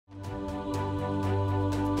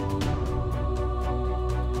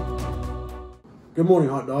Good morning,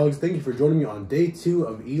 hot dogs. Thank you for joining me on day 2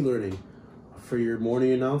 of e-learning for your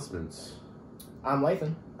morning announcements. I'm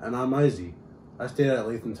Lathan. And I'm Izzy. I stayed at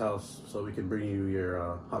Lathan's house so we can bring you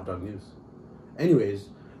your hot dog news. Anyways,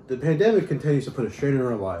 the pandemic continues to put a strain on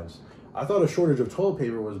our lives. I thought a shortage of toilet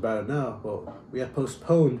paper was bad enough, but we have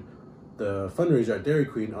postponed the fundraiser at Dairy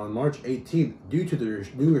Queen on March 18th due to the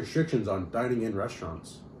new restrictions on dining in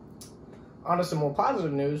restaurants. On to some more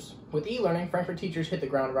positive news. With e-learning, Frankfurt teachers hit the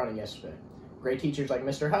ground running yesterday. Great teachers like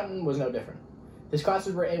Mr. Hutton was no different. His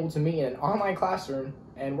classes were able to meet in an online classroom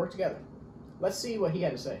and work together. Let's see what he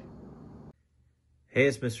had to say. Hey,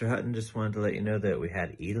 it's Mr. Hutton. Just wanted to let you know that we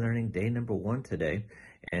had e-learning day number 1 today,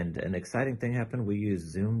 and an exciting thing happened. We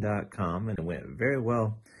used Zoom.com, and it went very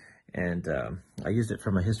well. And I used it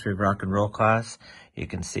for my history of rock and roll class. You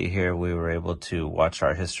can see here we were able to watch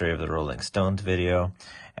our history of the Rolling Stones video.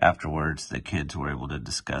 Afterwards, the kids were able to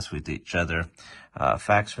discuss with each other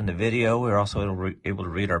facts from the video. We were also able to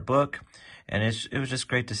read our book, and it was just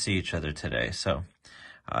great to see each other today. So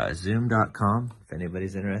Zoom.com, if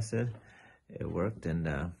anybody's interested, it worked,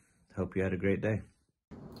 and hope you had a great day.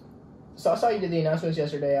 So I saw you did the announcements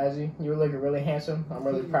yesterday, Izzy. You were looking really handsome. I'm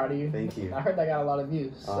really proud of you. Thank you. I heard that got a lot of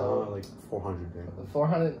views. So like 400.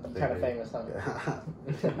 400? Kind of famous, huh?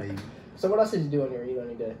 So what else did you do on your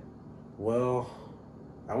e-learning day? Well,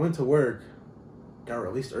 I went to work, got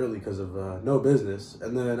released early because of no business,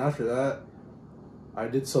 and then after that, I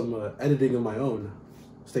did some editing of my own.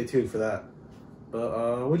 Stay tuned for that.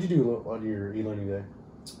 But what'd you do on your e-learning day?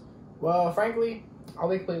 Well, frankly, I'll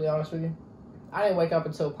be completely honest with you. I didn't wake up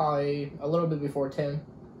until probably a little bit before 10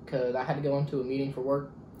 because I had to go into a meeting for work.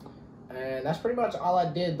 And that's pretty much all I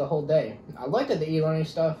did the whole day. I looked at the e-learning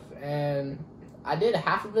stuff and I did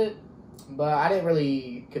half of it, but I didn't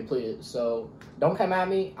really complete it. So don't come at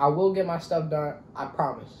me. I will get my stuff done. I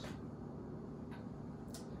promise.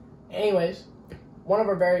 Anyways, one of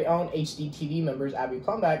our very own HDTV members, Abby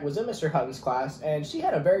Plumback, was in Mr. Hutton's class and she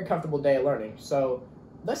had a very comfortable day of learning. So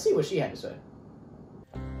let's see what she had to say.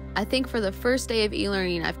 I think for the first day of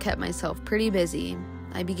e-learning, I've kept myself pretty busy.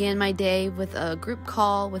 I began my day with a group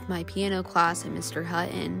call with my piano class at Mr.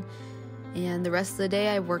 Hutton, and the rest of the day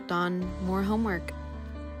I worked on more homework.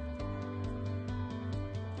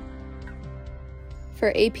 For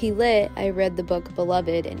AP Lit, I read the book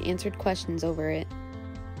Beloved and answered questions over it.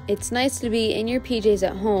 It's nice to be in your PJs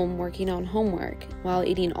at home working on homework while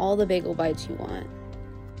eating all the bagel bites you want.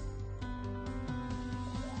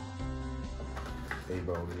 Hey,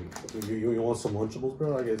 bro, you want some Lunchables,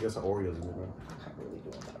 bro? I guess some Oreos in there, bro. I really do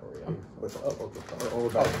want that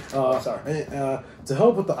Oreo. Sorry. To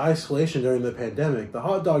help with the isolation during the pandemic, the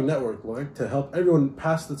Hot Dog Network would like to help everyone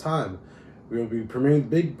pass the time. We will be premiering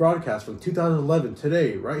big broadcast from 2011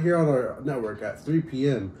 today, right here on our network at 3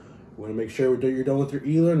 p.m. We want to make sure you're done with your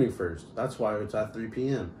e-learning first. That's why it's at 3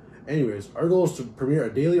 p.m. Anyways, our goal is to premiere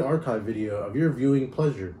a daily archive video of your viewing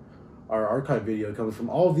pleasure. Our archive video comes from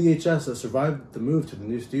all VHS that survived the move to the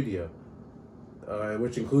new studio,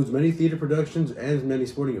 which includes many theater productions and many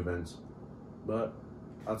sporting events. But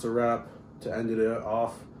that's a wrap to end it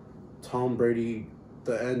off. Tom Brady,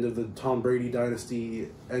 the end of the Tom Brady dynasty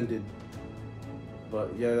ended.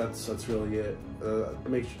 But yeah, that's really it.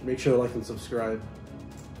 Make sure to like and subscribe.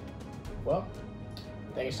 Well,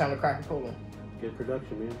 I think it's time to crack a cold one. Good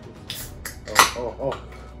production, man. Oh.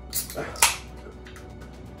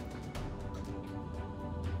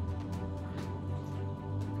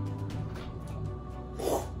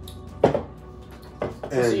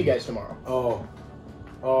 I'll see you guys tomorrow.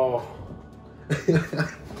 Oh. I knew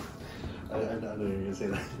you were going to say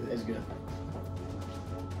that. It's good.